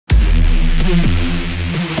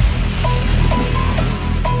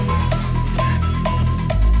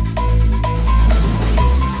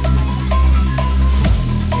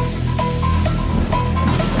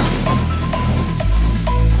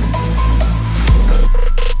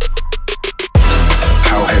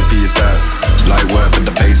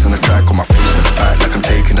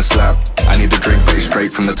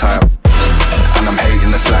From the top, and I'm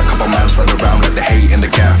hating the slack. Couple mans run around like they hate in the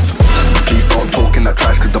gaff. Please stop talking that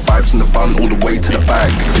trash, cause the vibes in the front all the way to the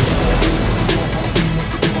back.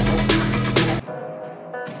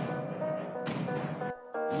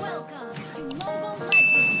 Welcome to Mobile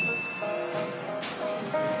Legends.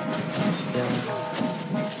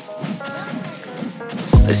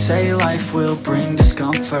 They say life will bring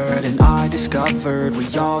discomfort, and I discovered we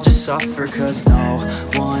all just suffer, cause no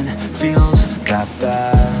one feels that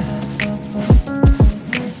bad.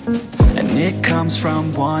 And it comes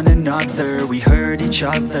from one another. We hurt each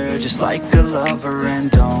other just like a lover,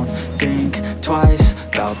 and don't think twice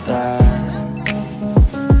about that.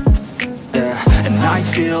 Yeah, and I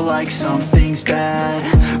feel like something's bad,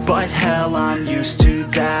 but hell, I'm used to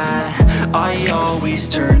that. I always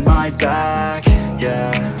turn my back,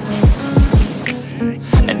 yeah.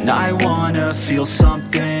 And I wanna feel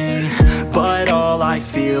something, but all I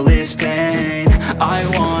feel is pain. I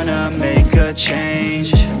wanna make a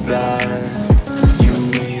change, but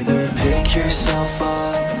you either pick yourself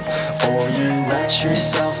up or you let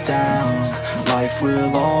yourself down. Life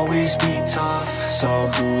will always be tough,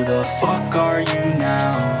 so who the fuck are you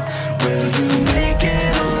now? Will you make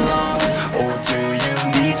it alone, or do you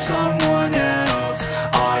need someone else?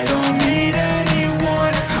 I don't need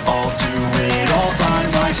anyone, I'll do it all by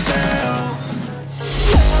myself.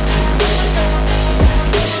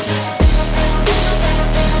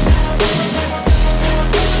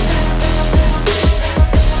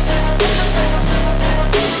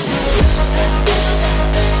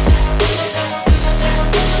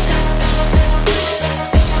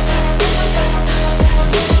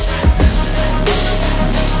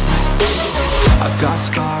 Got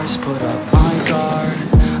scars, put up my guard.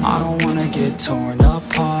 I don't wanna get torn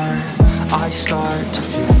apart. I start to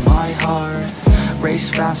feel my heart race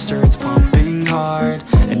faster, it's pumping hard.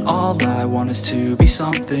 And all I want is to be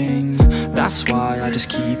something. That's why I just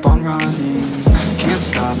keep on running. Can't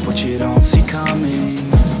stop what you don't see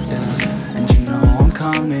coming, yeah, and you know I'm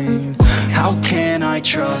coming. How can I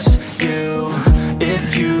trust you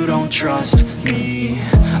if you don't trust me?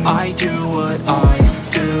 I do what I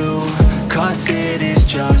do, cause it is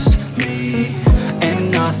just me,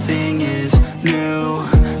 and nothing is new.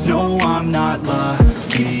 No, I'm not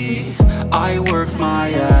lucky. I work my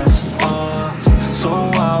ass off, so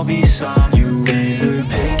I'll be some. You either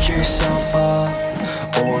pick yourself up,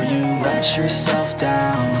 or you let yourself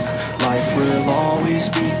down. Life will always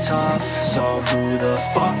be tough, so who the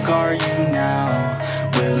fuck are you now?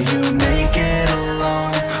 Will you make it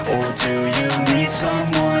alone, or do you need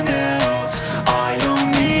someone else? I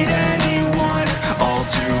don't need anyone, I'll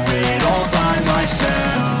do it all by myself.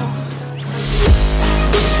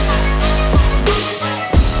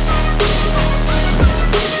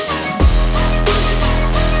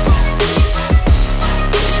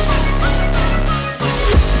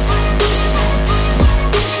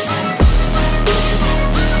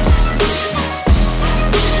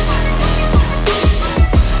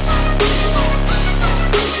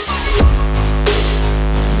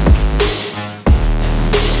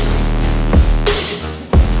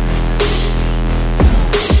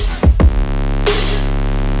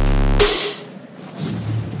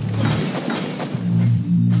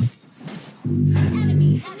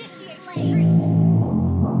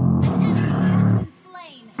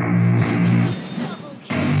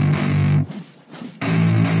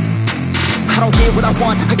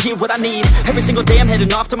 I get what I need. Every single day I'm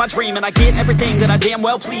heading off to my dream, and I get everything that I damn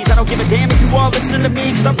well please. I don't give a damn if you all listening to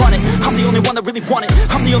me, cause I run it. I'm the only one that really want it.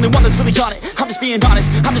 I'm the only one that's really on it. I'm just being honest.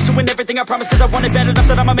 I'm just doing everything I promise, cause I want it bad enough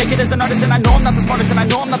that I'ma make it as an artist. And I know I'm not the smartest, and I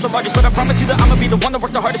know I'm not the largest, but I promise you that I'ma be the one that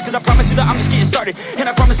worked the hardest, cause I promise you that I'm just getting started. And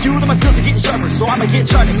I promise you that my skills are getting sharper, so I'ma get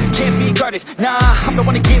charted. Can't be guarded, nah, I'm the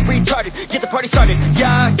one to get retarded. Get the party started,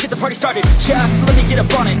 yeah, get the party started. Yeah, so let me get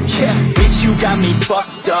up on it, yeah. Bitch, you got me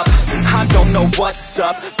fucked up, I don't know what's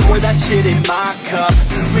up. Pour that shit in my cup,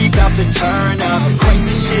 we bout to turn up. Crank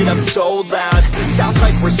this shit up so loud, sounds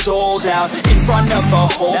like we're sold out. In front of a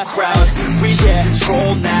whole crowd, we lose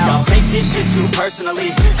control now. Don't take this shit too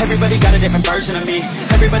personally. Everybody got a different version of me.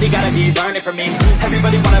 Everybody gotta be learning from me.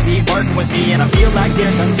 Everybody wanna be working with me. And I feel like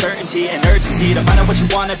there's uncertainty and urgency to find out what you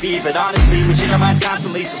wanna be. But honestly, we change our minds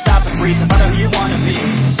constantly, so stop and breathe and find out who you wanna be.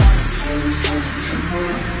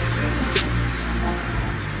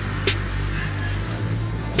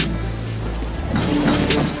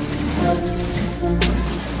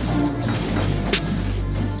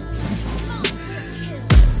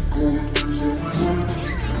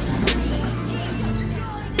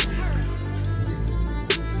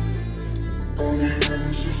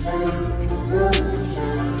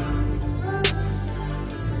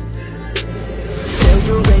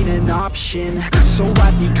 Failure ain't an option, so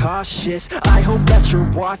I'd be cautious. I hope that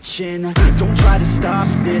you're watching. Don't try to stop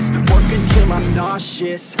this, work until I'm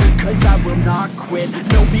nauseous. Cause I will not quit,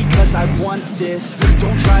 no, because I want this.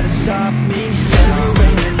 Don't try to stop me, failure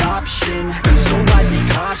ain't an option, so I'd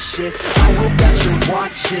be cautious. I hope that you're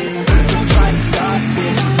watching. Don't try to stop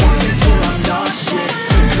this, work until I'm nauseous.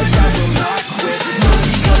 Cause I will not quit, no,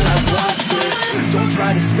 because I want this. Don't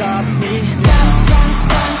try to stop me now.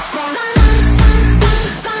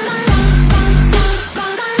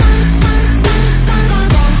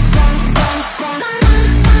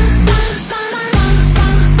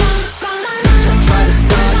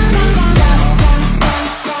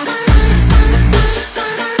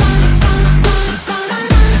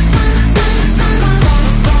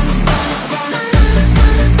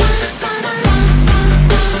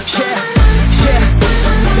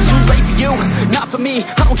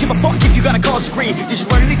 I don't give a fuck if you got a college degree. Did you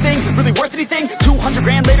learn anything? Really worth anything? 200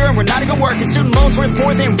 grand later and we're not even working. Student loans worth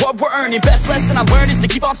more than what we're earning. Best lesson I learned is to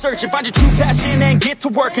keep on searching. Find your true passion and get to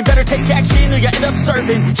work. And better take action or you end up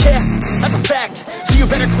serving. Yeah, that's a fact. So you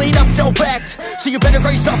better clean up your act. So you better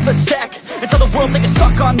grab yourself a sack and tell the world they can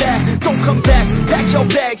suck on that. Don't come back, pack your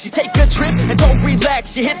bags. You take a trip and don't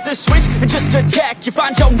relax. You hit the switch and just attack. You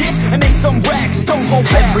find your niche and make some racks. Don't hold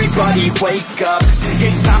back. Everybody wake up,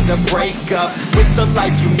 it's time to break up with the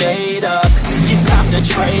life you made up. It's time to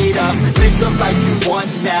trade up, live the life you want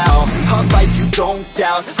now, a life you don't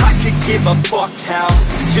doubt. I could give a fuck how,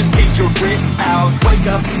 just get your grit out.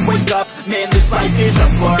 Wake up, man, this life is a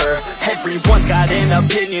blur. Everyone's got an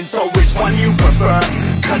opinion, so which one you prefer?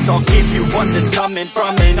 Cause I'll give you one that's coming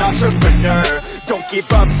from an entrepreneur. Don't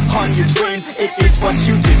give up on your dream if it's what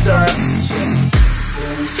you deserve.